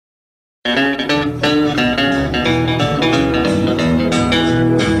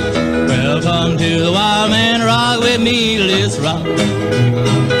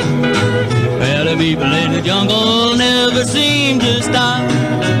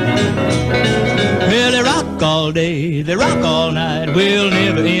all day, they rock all night. Well,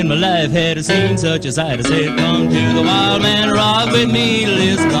 never in my life had I seen such a sight. I said, come to the wild man, rock with me,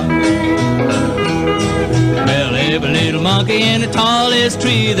 let's rock. Well, every little monkey in the tallest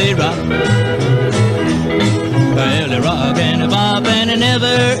tree, they rock. Well, they rock and they bop and they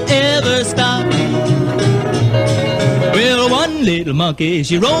never ever stop. Well, one little monkey,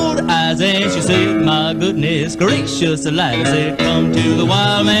 she rolled her eyes and she said, my goodness gracious alive. I said, come to the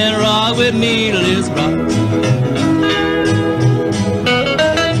wild man, rock with me, let's rock.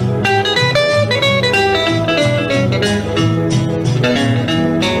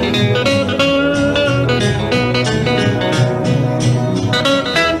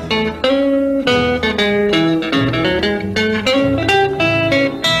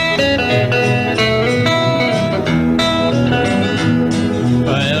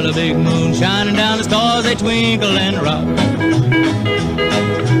 Shining down the stars, they twinkle and rock.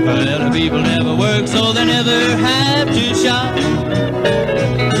 Well, the people never work, so they never have to shop.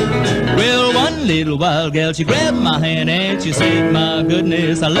 Well, one little wild gal, she grabbed my hand and she said, my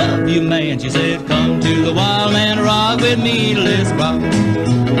goodness, I love you, man. She said, come to the wild man, rock with me, let's rock.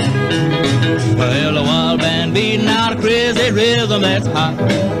 Well, the wild band beating out a crazy rhythm that's hot.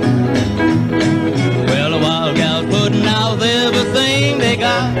 Well, the wild gal's putting out everything they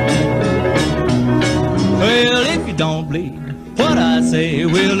got. Well, if you don't believe what I say,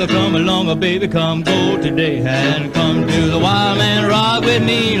 well, come along, baby, come go today and come to the wild man, rock with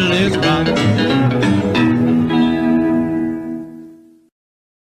me, let's rock.